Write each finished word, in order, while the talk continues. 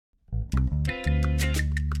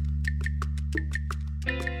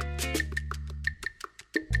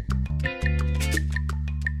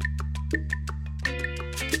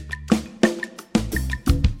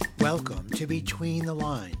Welcome to Between the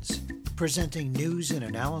Lines, presenting news and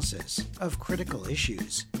analysis of critical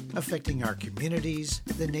issues affecting our communities,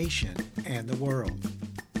 the nation, and the world.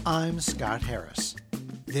 I'm Scott Harris.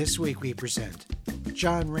 This week we present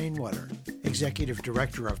John Rainwater, Executive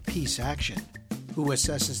Director of Peace Action, who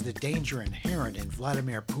assesses the danger inherent in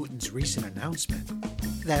Vladimir Putin's recent announcement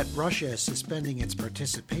that Russia is suspending its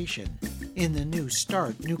participation in the New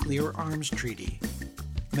START nuclear arms treaty.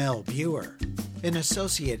 Mel Buer, an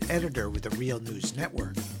associate editor with the Real News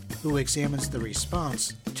Network, who examines the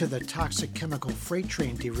response to the toxic chemical freight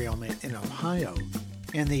train derailment in Ohio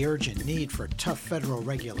and the urgent need for tough federal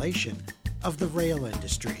regulation of the rail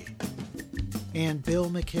industry. And Bill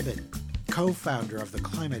McKibben, co-founder of the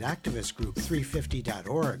climate activist group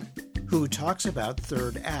 350.org, who talks about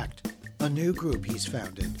Third Act, a new group he's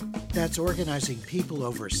founded that's organizing people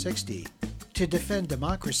over 60 to defend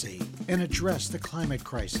democracy and address the climate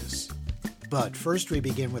crisis. But first we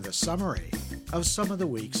begin with a summary of some of the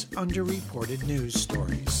week's underreported news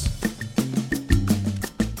stories.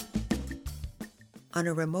 On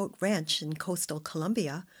a remote ranch in coastal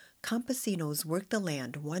Colombia, campesinos work the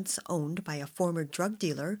land once owned by a former drug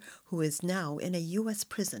dealer who is now in a U.S.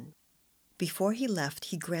 prison. Before he left,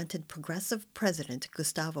 he granted progressive President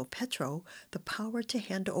Gustavo Petro the power to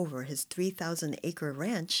hand over his 3,000-acre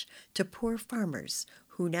ranch to poor farmers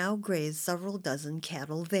who now graze several dozen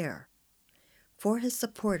cattle there. For his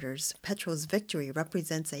supporters, Petro's victory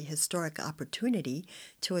represents a historic opportunity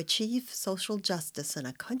to achieve social justice in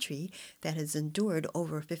a country that has endured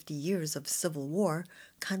over 50 years of civil war,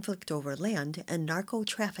 conflict over land, and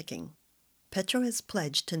narco-trafficking. Petro has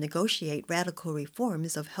pledged to negotiate radical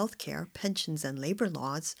reforms of healthcare, pensions, and labor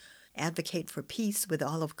laws, advocate for peace with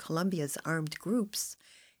all of Colombia's armed groups,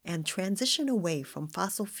 and transition away from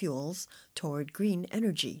fossil fuels toward green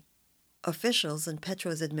energy. Officials in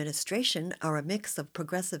Petro's administration are a mix of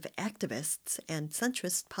progressive activists and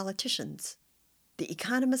centrist politicians. The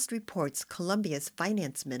Economist reports Colombia's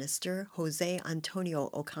finance minister, José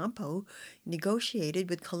Antonio Ocampo,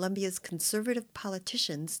 negotiated with Colombia's conservative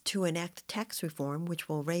politicians to enact tax reform which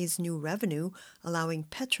will raise new revenue, allowing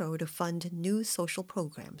Petro to fund new social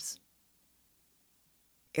programs.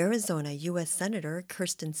 Arizona U.S. Senator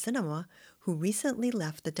Kyrsten Sinema, who recently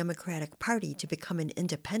left the Democratic Party to become an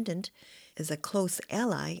independent, is a close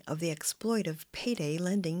ally of the exploitive payday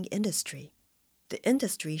lending industry. The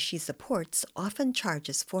industry she supports often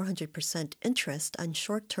charges 400% interest on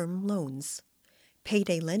short-term loans.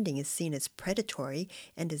 Payday lending is seen as predatory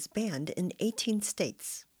and is banned in 18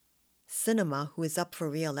 states. Sinema, who is up for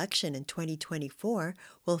re-election in 2024,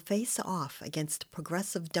 will face off against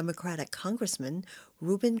progressive Democratic Congressman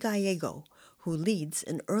Ruben Gallego, who leads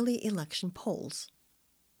in early election polls.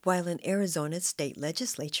 While in Arizona's state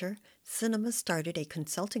legislature, Sinema started a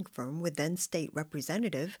consulting firm with then-state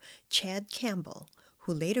Representative Chad Campbell,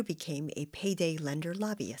 who later became a payday lender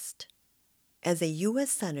lobbyist. As a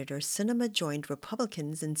U.S. Senator, Sinema joined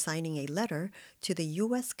Republicans in signing a letter to the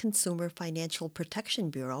U.S. Consumer Financial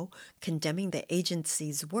Protection Bureau condemning the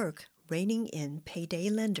agency's work reining in payday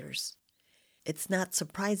lenders. It's not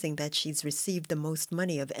surprising that she's received the most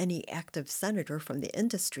money of any active senator from the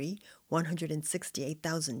industry,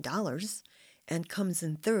 $168,000, and comes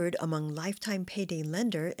in third among lifetime payday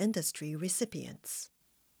lender industry recipients.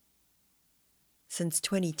 Since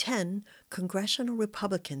 2010, congressional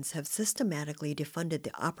Republicans have systematically defunded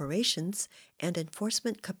the operations and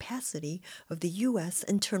enforcement capacity of the U.S.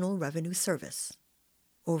 Internal Revenue Service.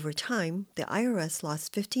 Over time, the IRS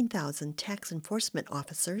lost 15,000 tax enforcement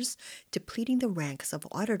officers, depleting the ranks of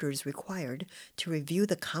auditors required to review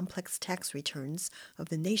the complex tax returns of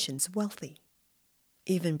the nation's wealthy.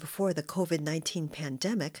 Even before the COVID-19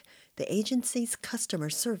 pandemic, the agency's customer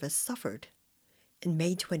service suffered. In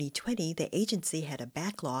May 2020, the agency had a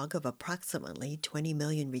backlog of approximately 20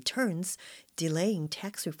 million returns, delaying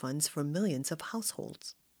tax refunds for millions of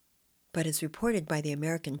households. But as reported by the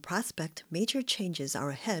American Prospect, major changes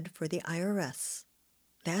are ahead for the IRS.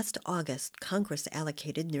 Last August, Congress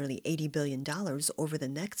allocated nearly $80 billion over the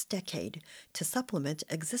next decade to supplement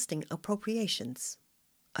existing appropriations.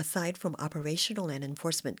 Aside from operational and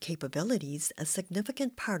enforcement capabilities, a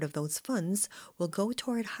significant part of those funds will go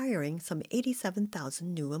toward hiring some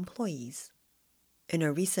 87,000 new employees. In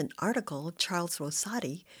a recent article, Charles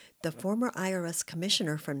Rosati, the former IRS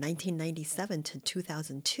commissioner from 1997 to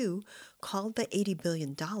 2002, called the $80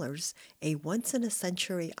 billion a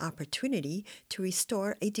once-in-a-century opportunity to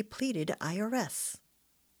restore a depleted IRS.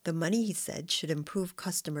 The money, he said, should improve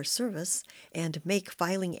customer service and make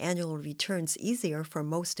filing annual returns easier for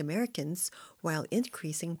most Americans while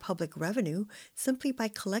increasing public revenue simply by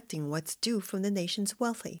collecting what's due from the nation's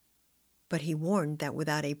wealthy. But he warned that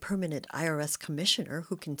without a permanent IRS commissioner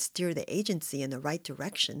who can steer the agency in the right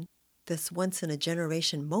direction, this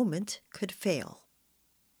once-in-a-generation moment could fail.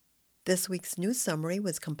 This week's news summary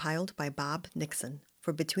was compiled by Bob Nixon.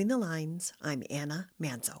 For Between the Lines, I'm Anna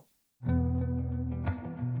Manzo.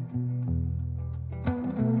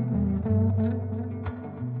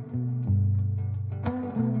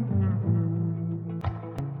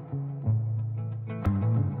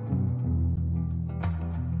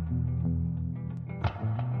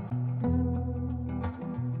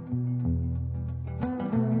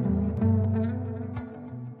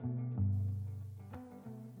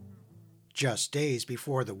 Just days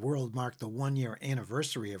before the world marked the one-year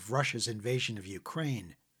anniversary of Russia's invasion of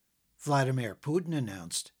Ukraine, Vladimir Putin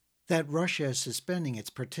announced that Russia is suspending its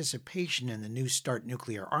participation in the New START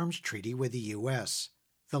nuclear arms treaty with the U.S.,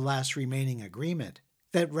 the last remaining agreement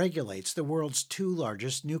that regulates the world's two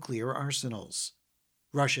largest nuclear arsenals.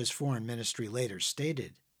 Russia's foreign ministry later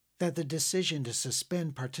stated that the decision to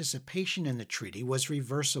suspend participation in the treaty was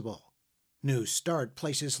reversible. New START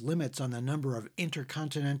places limits on the number of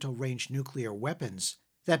intercontinental-range nuclear weapons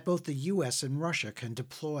that both the U.S. and Russia can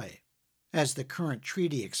deploy. As the current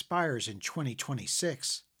treaty expires in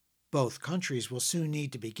 2026, both countries will soon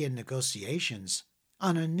need to begin negotiations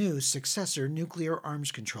on a new successor nuclear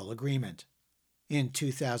arms control agreement. In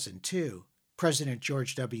 2002, President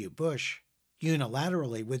George W. Bush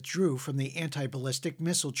unilaterally withdrew from the Anti-Ballistic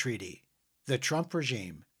Missile Treaty. The Trump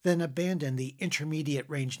regime then abandoned the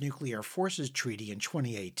Intermediate-Range Nuclear Forces Treaty in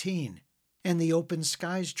 2018 and the Open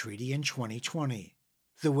Skies Treaty in 2020.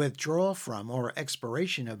 The withdrawal from or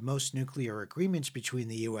expiration of most nuclear agreements between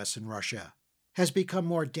the U.S. and Russia has become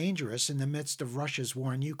more dangerous in the midst of Russia's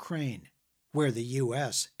war in Ukraine, where the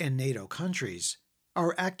U.S. and NATO countries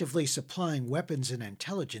are actively supplying weapons and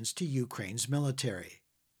intelligence to Ukraine's military.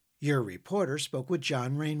 Your reporter spoke with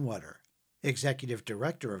John Rainwater, Executive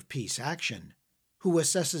Director of Peace Action, who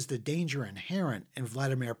assesses the danger inherent in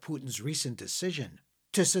Vladimir Putin's recent decision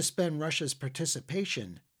to suspend Russia's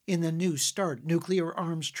participation in the New START nuclear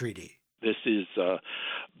arms treaty. This is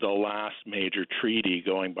the last major treaty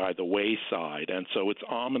going by the wayside, and so it's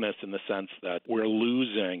ominous in the sense that we're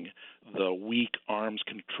losing the weak arms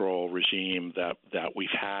control regime that we've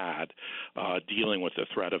had dealing with the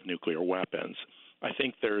threat of nuclear weapons. I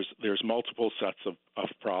think there's multiple sets of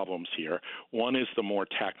problems here. One is the more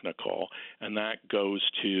technical, and that goes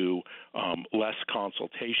to less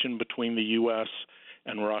consultation between the U.S.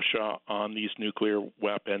 and Russia on these nuclear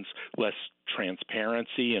weapons, less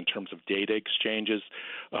transparency in terms of data exchanges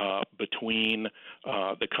between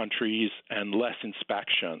the countries, and less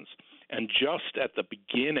inspections. And just at the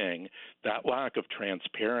beginning, that lack of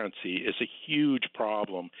transparency is a huge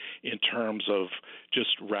problem in terms of just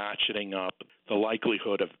ratcheting up the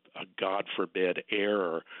likelihood of a, God forbid,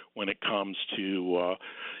 error when it comes to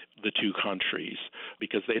the two countries,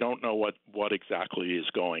 because they don't know what exactly is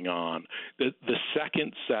going on. The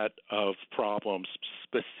second set of problems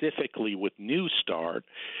specifically with New START,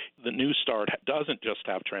 the New START doesn't just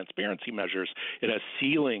have transparency measures, it has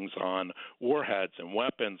ceilings on warheads and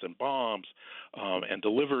weapons and bombs and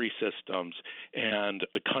delivery systems, and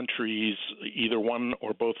the countries, either one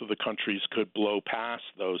or both of the countries, could blow past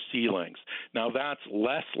those ceilings. Now that's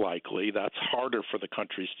less likely, that's harder for the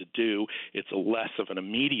countries to do, it's less of an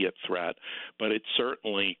immediate threat, but it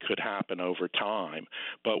certainly could happen over time.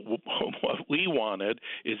 But what we wanted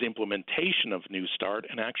is implementation of New START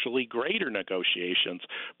and actually greater negotiations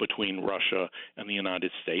between Russia and the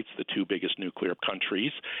United States, the two biggest nuclear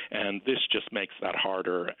countries, and this just makes that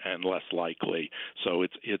harder and less likely. So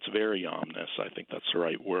it's very ominous. I think that's the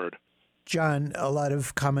right word. John, a lot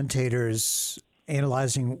of commentators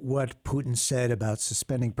analyzing what Putin said about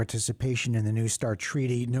suspending participation in the New START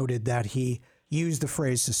treaty noted that he used the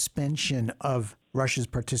phrase suspension of Russia's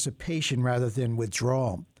participation rather than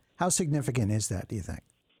withdrawal. How significant is that, do you think?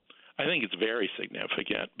 I think it's very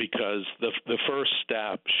significant because the first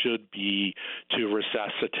step should be to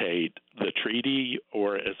resuscitate the treaty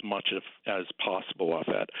or as much as possible of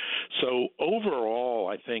it. So overall,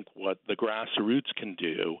 I think what the grassroots can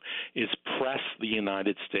do is press the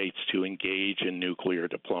United States to engage in nuclear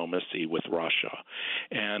diplomacy with Russia.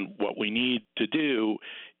 And what we need to do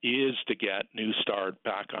is to get New START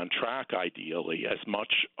back on track, ideally, as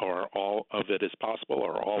much or all of it as possible,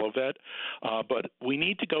 or all of it. But we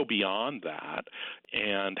need to go beyond that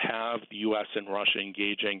and have the U.S. and Russia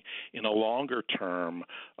engaging in a longer-term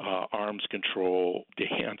arms control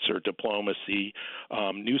dance or diplomacy.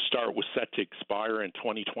 New START was set to expire in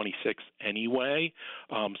 2026 anyway,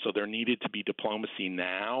 so there needed to be diplomacy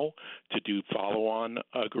now to do follow-on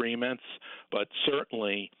agreements. But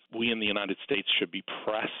certainly, we in the United States should be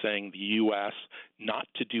pressing the U.S. not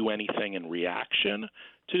to do anything in reaction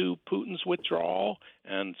to Putin's withdrawal,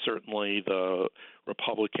 and certainly the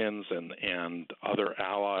Republicans and other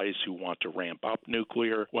allies who want to ramp up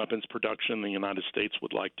nuclear weapons production in the United States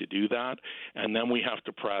would like to do that. And then we have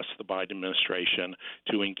to press the Biden administration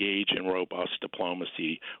to engage in robust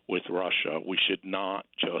diplomacy with Russia. We should not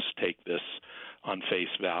just take this on face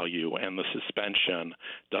value, and the suspension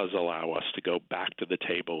does allow us to go back to the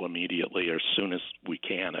table immediately, or as soon as we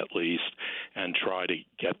can at least, and try to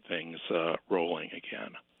get things rolling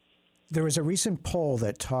again. There was a recent poll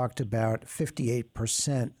that talked about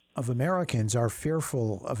 58% of Americans are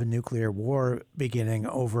fearful of a nuclear war beginning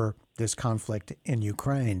over this conflict in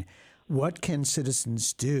Ukraine. What can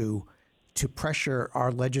citizens do to pressure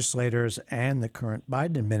our legislators and the current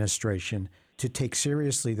Biden administration to take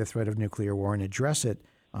seriously the threat of nuclear war and address it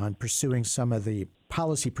on pursuing some of the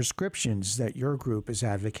policy prescriptions that your group is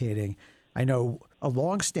advocating? I know a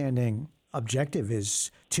longstanding objective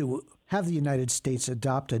is to have the United States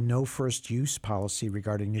adopt a no first use policy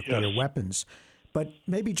regarding nuclear weapons. But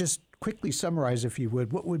maybe just quickly summarize, if you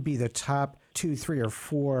would, what would be the top 2, 3, or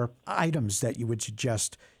 4 items that you would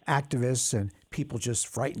suggest activists and people just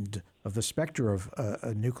frightened of the specter of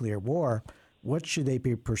a nuclear war, what should they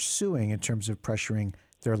be pursuing in terms of pressuring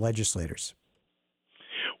their legislators?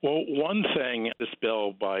 Well, one thing, this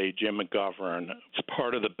bill by Jim McGovern, it's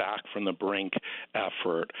part of the Back from the Brink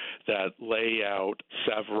effort that lay out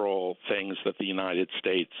several things that the United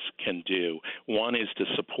States can do. One is to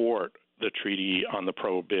support the Treaty on the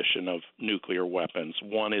Prohibition of Nuclear Weapons.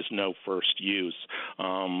 One is no first use.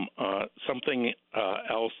 Something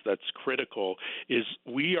else that's critical is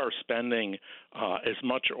we are spending as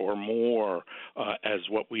much or more as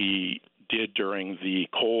what we did during the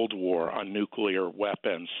Cold War on nuclear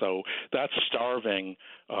weapons. So that's starving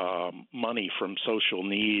money from social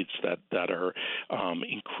needs that are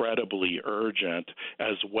incredibly urgent,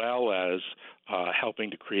 as well as helping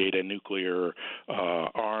to create a nuclear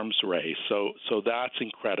arms race. So that's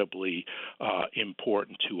incredibly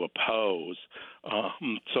important to oppose.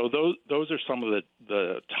 So those are some of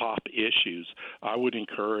the top issues. I would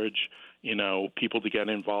encourage people to get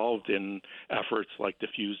involved in efforts like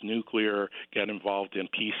Diffuse Nuclear, get involved in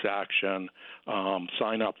peace action,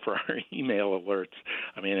 sign up for our email alerts.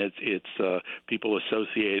 I mean, it's people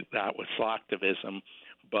associate that with slacktivism,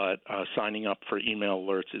 but signing up for email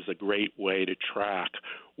alerts is a great way to track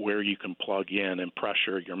where you can plug in and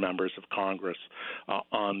pressure your members of Congress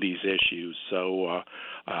on these issues. So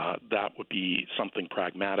that would be something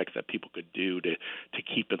pragmatic that people could do to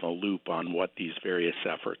keep in the loop on what these various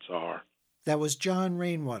efforts are. That was John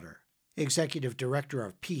Rainwater, Executive Director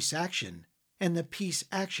of Peace Action and the Peace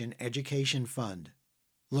Action Education Fund.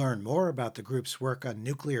 Learn more about the group's work on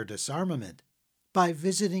nuclear disarmament by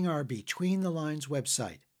visiting our Between the Lines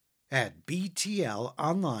website at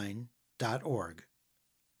btlonline.org.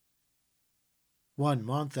 1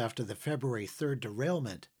 month after the February 3rd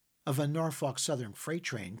derailment of a Norfolk Southern freight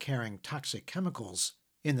train carrying toxic chemicals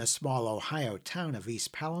in the small Ohio town of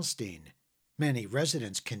East Palestine, many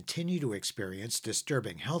residents continue to experience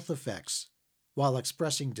disturbing health effects, while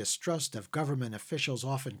expressing distrust of government officials'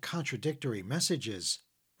 often contradictory messages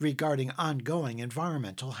regarding ongoing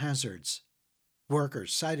environmental hazards.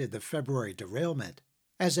 Workers cited the February derailment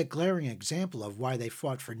as a glaring example of why they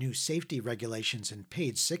fought for new safety regulations and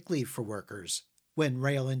paid sick leave for workers when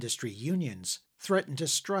rail industry unions threatened to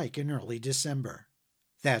strike in early December.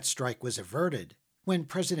 That strike was averted when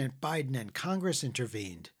President Biden and Congress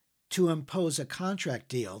intervened to impose a contract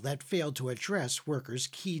deal that failed to address workers'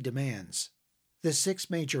 key demands. The 6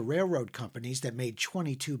 major railroad companies that made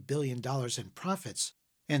 $22 billion in profits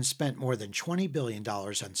and spent more than $20 billion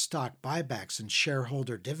on stock buybacks and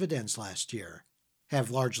shareholder dividends last year have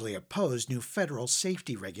largely opposed new federal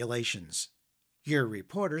safety regulations. Your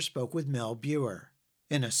reporter spoke with Mel Buer,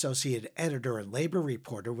 an associate editor and labor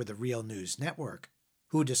reporter with the Real News Network,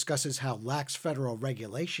 who discusses how lax federal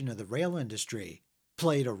regulation of the rail industry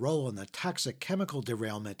played a role in the toxic chemical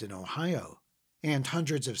derailment in Ohio and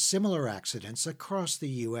hundreds of similar accidents across the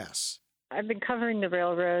U.S. I've been covering the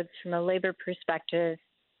railroads from a labor perspective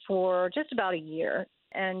for just about a year.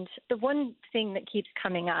 And the one thing that keeps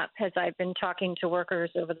coming up as I've been talking to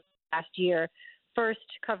workers over the past year, first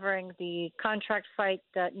covering the contract fight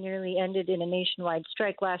that nearly ended in a nationwide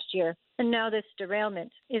strike last year, and now this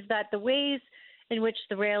derailment, is that the ways in which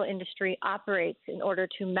the rail industry operates in order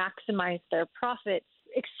to maximize their profits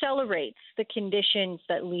accelerates the conditions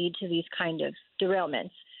that lead to these kind of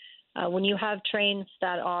derailments. When you have trains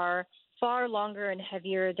that are far longer and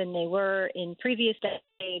heavier than they were in previous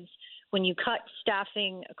decades, when you cut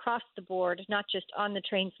staffing across the board, not just on the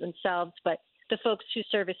trains themselves, but the folks who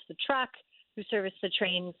service the track, who service the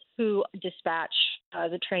trains, who dispatch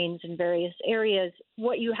the trains in various areas,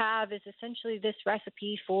 what you have is essentially this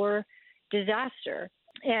recipe for disaster.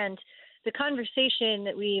 And the conversation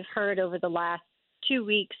that we've heard over the last 2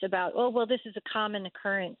 weeks about, oh, well, this is a common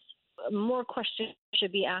occurrence, more questions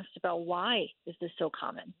should be asked about why is this so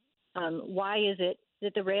common? Why is it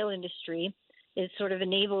that the rail industry is sort of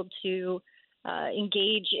enabled to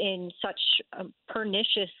engage in such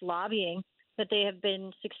pernicious lobbying that they have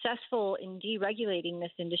been successful in deregulating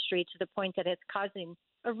this industry to the point that it's causing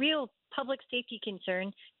a real public safety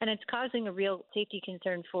concern, and it's causing a real safety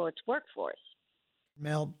concern for its workforce.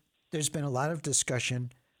 Mel, there's been a lot of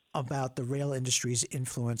discussion about the rail industry's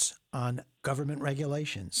influence on government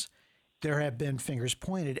regulations. There have been fingers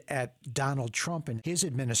pointed at Donald Trump and his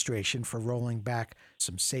administration for rolling back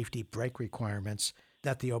some safety brake requirements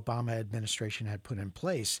that the Obama administration had put in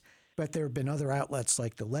place. But there have been other outlets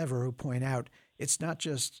like The Lever who point out it's not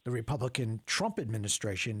just the Republican Trump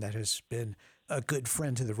administration that has been a good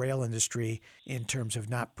friend to the rail industry in terms of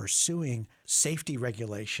not pursuing safety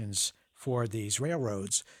regulations for these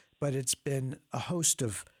railroads, but it's been a host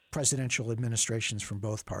of presidential administrations from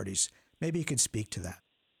both parties. Maybe you could speak to that.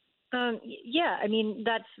 Yeah, I mean,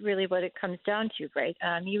 that's really what it comes down to, right?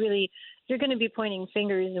 You're going to be pointing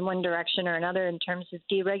fingers in one direction or another in terms of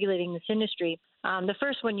deregulating this industry. The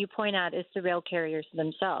first one you point at is the rail carriers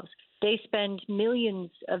themselves. They spend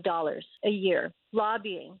millions of dollars a year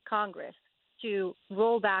lobbying Congress to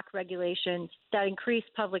roll back regulations that increase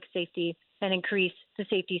public safety and increase the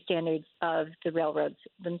safety standards of the railroads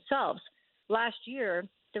themselves. Last year,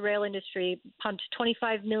 the rail industry pumped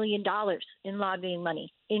 $25 million in lobbying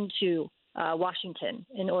money into Washington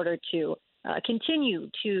in order to continue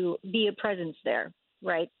to be a presence there,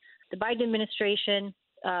 right? The Biden administration,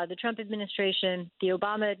 the Trump administration, the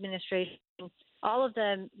Obama administration, all of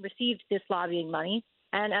them received this lobbying money.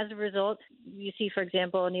 And as a result, you see, for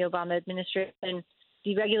example, in the Obama administration,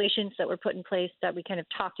 the regulations that were put in place that we kind of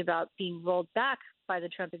talked about being rolled back by the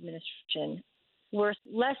Trump administration were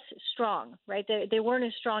less strong, right? They weren't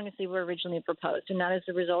as strong as they were originally proposed. And that is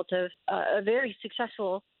the result of a very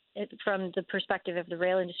successful, from the perspective of the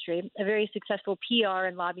rail industry, a very successful PR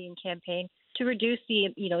and lobbying campaign to reduce the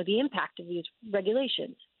impact of these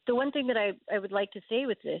regulations. The one thing that I would like to say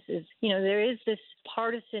with this is, there is this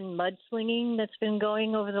partisan mudslinging that's been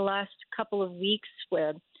going over the last couple of weeks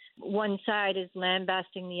where one side is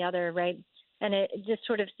lambasting the other, right? And this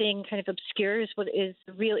sort of thing kind of obscures what is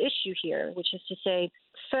the real issue here, which is to say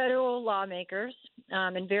federal lawmakers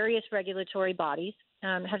and various regulatory bodies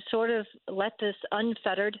have sort of let this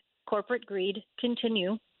unfettered corporate greed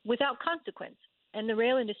continue without consequence. And the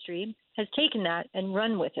rail industry has taken that and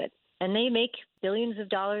run with it. And they make billions of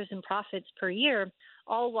dollars in profits per year,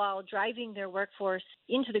 all while driving their workforce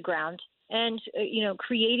into the ground and,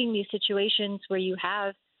 creating these situations where you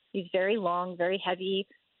have these very long, very heavy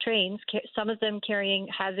trains, some of them carrying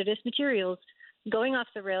hazardous materials, going off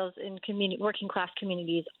the rails in working class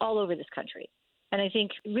communities all over this country. And I think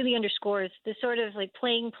it really underscores the sort of like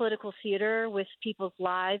playing political theater with people's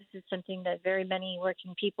lives is something that very many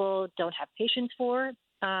working people don't have patience for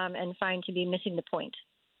and find to be missing the point.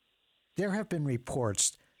 There have been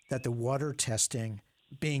reports that the water testing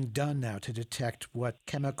being done now to detect what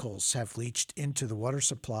chemicals have leached into the water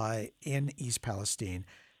supply in East Palestine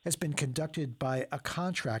has been conducted by a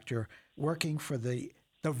contractor working for the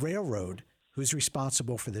railroad who's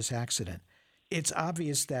responsible for this accident. It's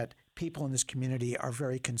obvious that people in this community are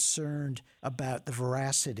very concerned about the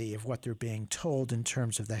veracity of what they're being told in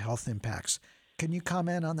terms of the health impacts. Can you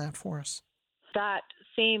comment on that for us? That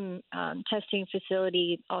same testing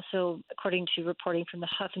facility also, according to reporting from the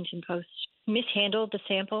Huffington Post, mishandled the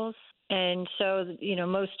samples. And so,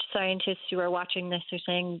 most scientists who are watching this are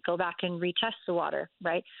saying, go back and retest the water,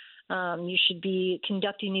 right? You should be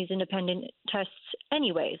conducting these independent tests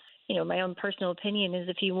anyways. My own personal opinion is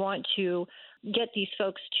if you want to get these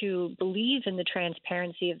folks to believe in the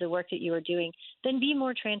transparency of the work that you are doing, then be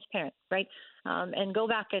more transparent, right? and go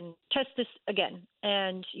back and test this again,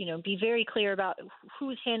 and be very clear about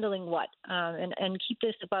who's handling what, and keep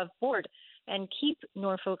this above board, and keep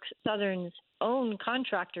Norfolk Southern's own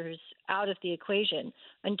contractors out of the equation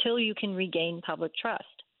until you can regain public trust.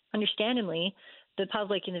 Understandably, the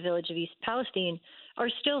public in the village of East Palestine are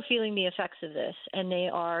still feeling the effects of this, and they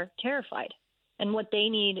are terrified. And what they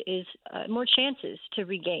need is more chances to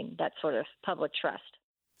regain that sort of public trust.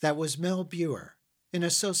 That was Mel Buer, an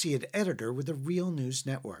associate editor with the Real News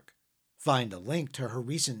Network. Find a link to her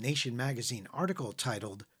recent Nation magazine article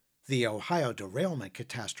titled "The Ohio Derailment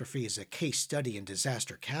Catastrophe is a Case Study in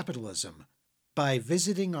Disaster Capitalism" by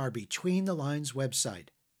visiting our Between the Lines website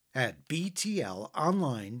at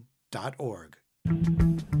btlonline.org.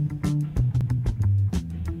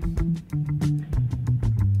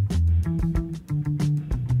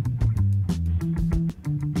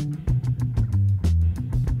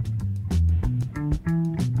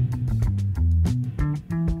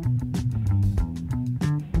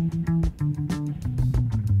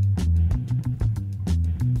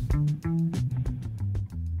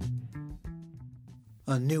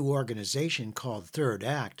 A new organization called Third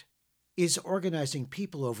Act is organizing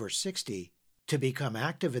people over 60 to become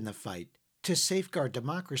active in the fight to safeguard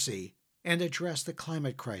democracy and address the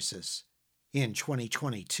climate crisis. In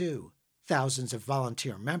 2022, thousands of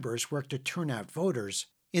volunteer members worked to turn out voters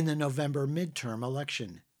in the November midterm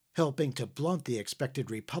election, helping to blunt the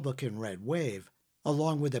expected Republican red wave,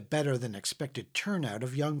 along with a better-than-expected turnout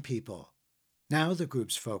of young people. Now the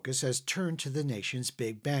group's focus has turned to the nation's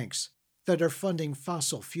big banks that are funding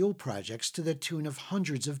fossil fuel projects to the tune of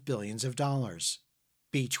hundreds of billions of dollars.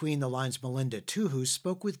 Between the Lines' Melinda Tuhu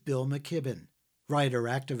spoke with Bill McKibben, writer,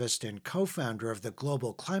 activist, and co-founder of the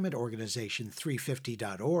global climate organization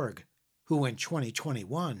 350.org, who in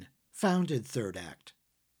 2021 founded Third Act.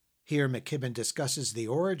 Here McKibben discusses the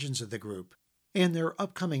origins of the group and their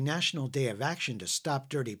upcoming National Day of Action to Stop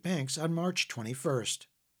Dirty Banks on March 21st.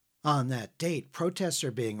 On that date, protests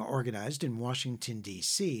are being organized in Washington,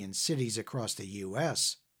 D.C. and cities across the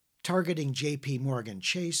U.S., targeting J.P. Morgan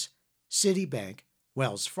Chase, Citibank,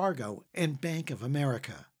 Wells Fargo, and Bank of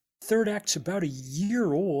America. Third Act's about a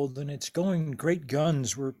year old, and it's going great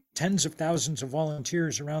guns. We're tens of thousands of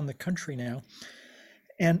volunteers around the country now.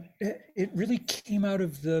 And it really came out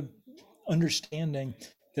of the understanding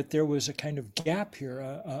that there was a kind of gap here.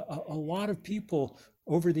 A lot of people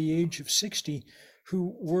over the age of 60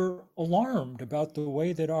 who were alarmed about the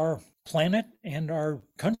way that our planet and our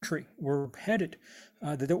country were headed,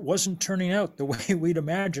 that it wasn't turning out the way we'd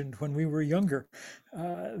imagined when we were younger,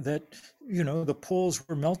 that, the poles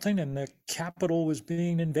were melting and the capital was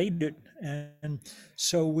being invaded. And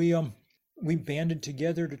so we banded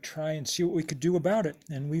together to try and see what we could do about it.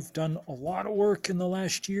 And we've done a lot of work in the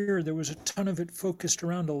last year. There was a ton of it focused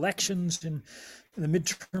around elections and the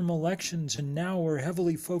midterm elections, and now we're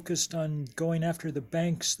heavily focused on going after the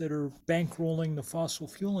banks that are bankrolling the fossil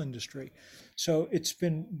fuel industry. So it's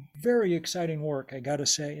been very exciting work, I got to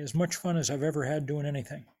say, as much fun as I've ever had doing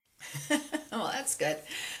anything. Well, that's good.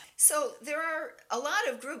 So there are a lot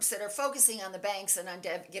of groups that are focusing on the banks and on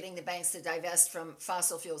getting the banks to divest from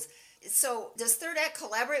fossil fuels. So does Third Act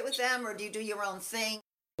collaborate with them, or do you do your own thing?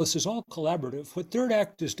 This is all collaborative. What Third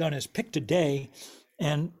Act has done is picked a day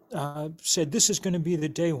and said this is going to be the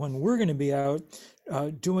day when we're going to be out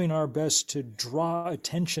doing our best to draw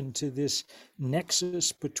attention to this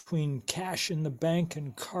nexus between cash in the bank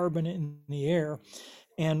and carbon in the air.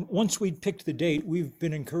 And once we'd picked the date, we've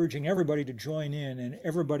been encouraging everybody to join in, and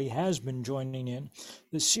everybody has been joining in.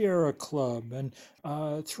 The Sierra Club and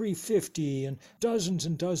 350 and dozens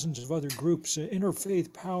of other groups,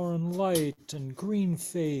 Interfaith Power and Light and Green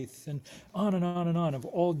Faith and on and on and on, have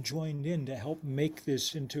all joined in to help make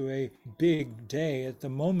this into a big day. At the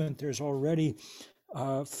moment, there's already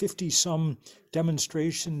 50-some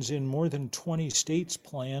demonstrations in more than 20 states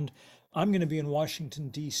planned. I'm going to be in Washington,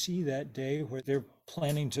 D.C. that day, where they're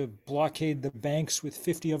planning to blockade the banks with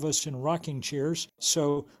 50 of us in rocking chairs.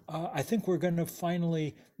 So I think we're going to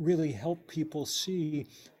finally really help people see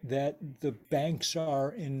that the banks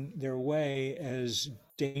are in their way as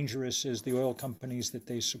dangerous as the oil companies that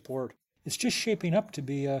they support. It's just shaping up to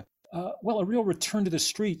be a real return to the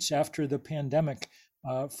streets after the pandemic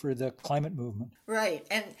for the climate movement. Right.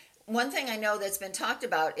 And one thing I know that's been talked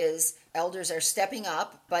about is elders are stepping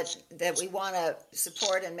up, but that we want to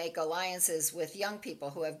support and make alliances with young people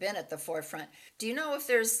who have been at the forefront. Do you know if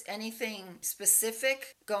there's anything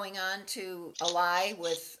specific going on to ally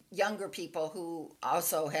with younger people who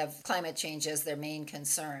also have climate change as their main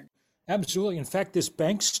concern? Absolutely. In fact, this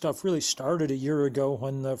bank stuff really started a year ago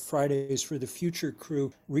when the Fridays for the Future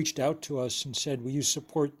crew reached out to us and said, will you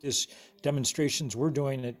support this demonstrations we're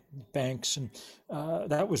doing at banks. And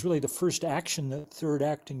that was really the first action that Third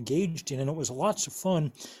Act engaged in. And it was lots of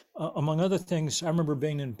fun. Among other things, I remember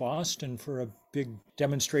being in Boston for a big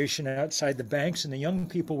demonstration outside the banks, and the young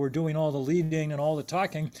people were doing all the leading and all the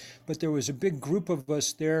talking, but there was a big group of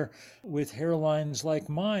us there with hairlines like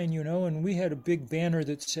mine, and we had a big banner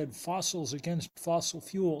that said "Fossils Against Fossil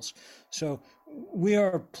Fuels." So we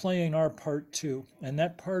are playing our part too, and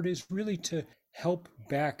that part is really to help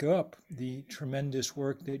back up the tremendous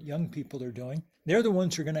work that young people are doing. They're the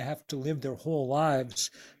ones who are going to have to live their whole lives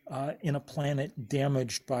in a planet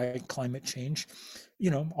damaged by climate change.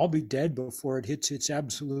 I'll be dead before it hits its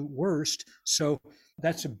absolute worst. So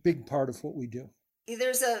that's a big part of what we do.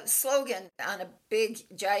 There's a slogan on a big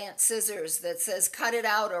giant scissors that says, "Cut it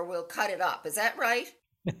out or we'll cut it up." Is that right?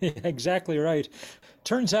 Exactly right.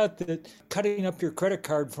 Turns out that cutting up your credit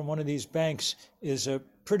card from one of these banks is a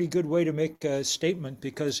pretty good way to make a statement,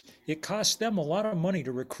 because it costs them a lot of money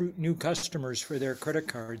to recruit new customers for their credit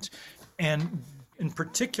cards, and in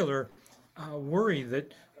particular worry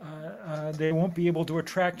that they won't be able to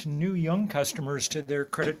attract new young customers to their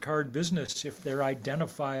credit card business if they're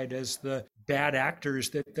identified as the bad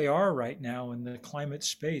actors that they are right now in the climate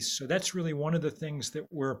space. So that's really one of the things that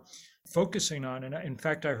we're focusing on. And in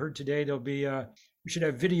fact, I heard today there'll be we should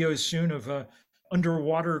have videos soon of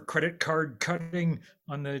underwater credit card cutting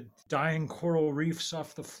on the dying coral reefs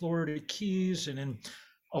off the Florida Keys. And in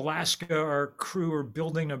Alaska, our crew are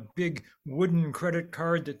building a big wooden credit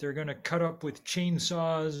card that they're going to cut up with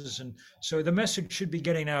chainsaws. And so the message should be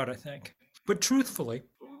getting out, I think. But truthfully,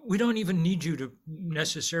 we don't even need you to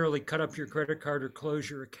necessarily cut up your credit card or close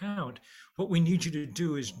your account. What we need you to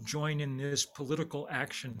do is join in this political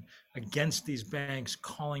action against these banks,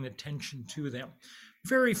 calling attention to them.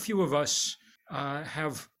 Very few of us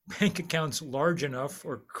have bank accounts large enough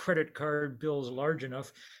or credit card bills large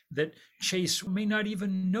enough that Chase may not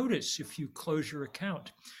even notice if you close your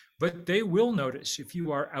account. But they will notice if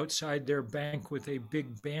you are outside their bank with a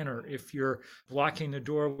big banner, if you're blocking the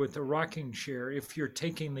door with a rocking chair, if you're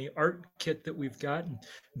taking the art kit that we've got and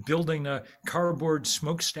building a cardboard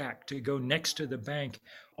smokestack to go next to the bank.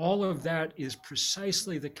 All of that is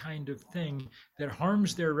precisely the kind of thing that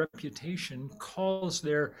harms their reputation, calls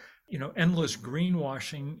their endless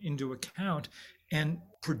greenwashing into account, and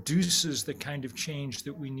produces the kind of change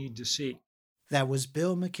that we need to see. That was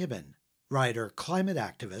Bill McKibben, writer, climate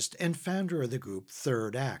activist, and founder of the group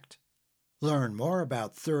Third Act. Learn more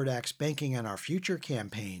about Third Act's Banking on Our Future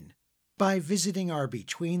campaign by visiting our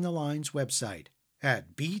Between the Lines website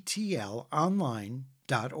at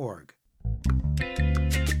btlonline.org.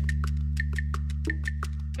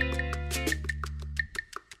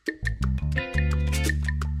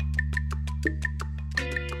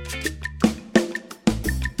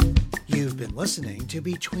 You've been listening to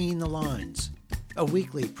Between the Lines, a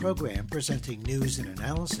weekly program presenting news and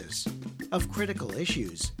analysis of critical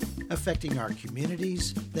issues affecting our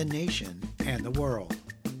communities, the nation, and the world.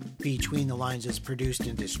 Between the Lines is produced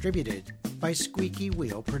and distributed by Squeaky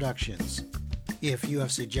Wheel Productions. If you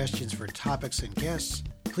have suggestions for topics and guests,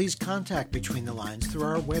 please contact Between the Lines through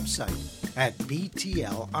our website at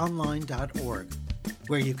btlonline.org,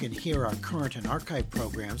 where you can hear our current and archive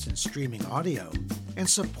programs in streaming audio and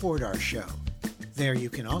support our show. There you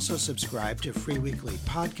can also subscribe to free weekly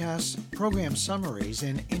podcasts, program summaries,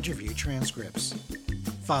 and interview transcripts.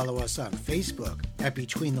 Follow us on Facebook at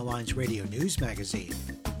Between the Lines Radio News Magazine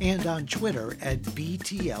and on Twitter at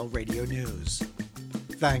BTL Radio News.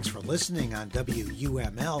 Thanks for listening on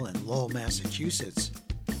WUML in Lowell, Massachusetts,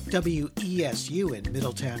 WESU in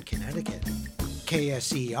Middletown, Connecticut,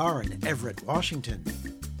 KSER in Everett, Washington,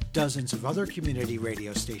 dozens of other community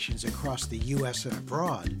radio stations across the U.S. and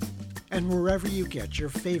abroad, and wherever you get your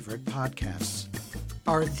favorite podcasts.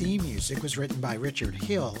 Our theme music was written by Richard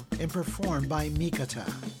Hill and performed by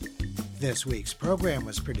Mikata. This week's program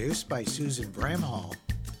was produced by Susan Bramhall,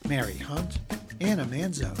 Mary Hunt, Anna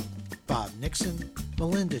Manzo, Bob Nixon,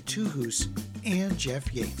 Melinda Tuhus, and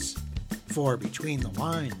Jeff Yates. For Between the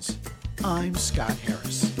Lines, I'm Scott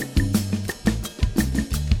Harris.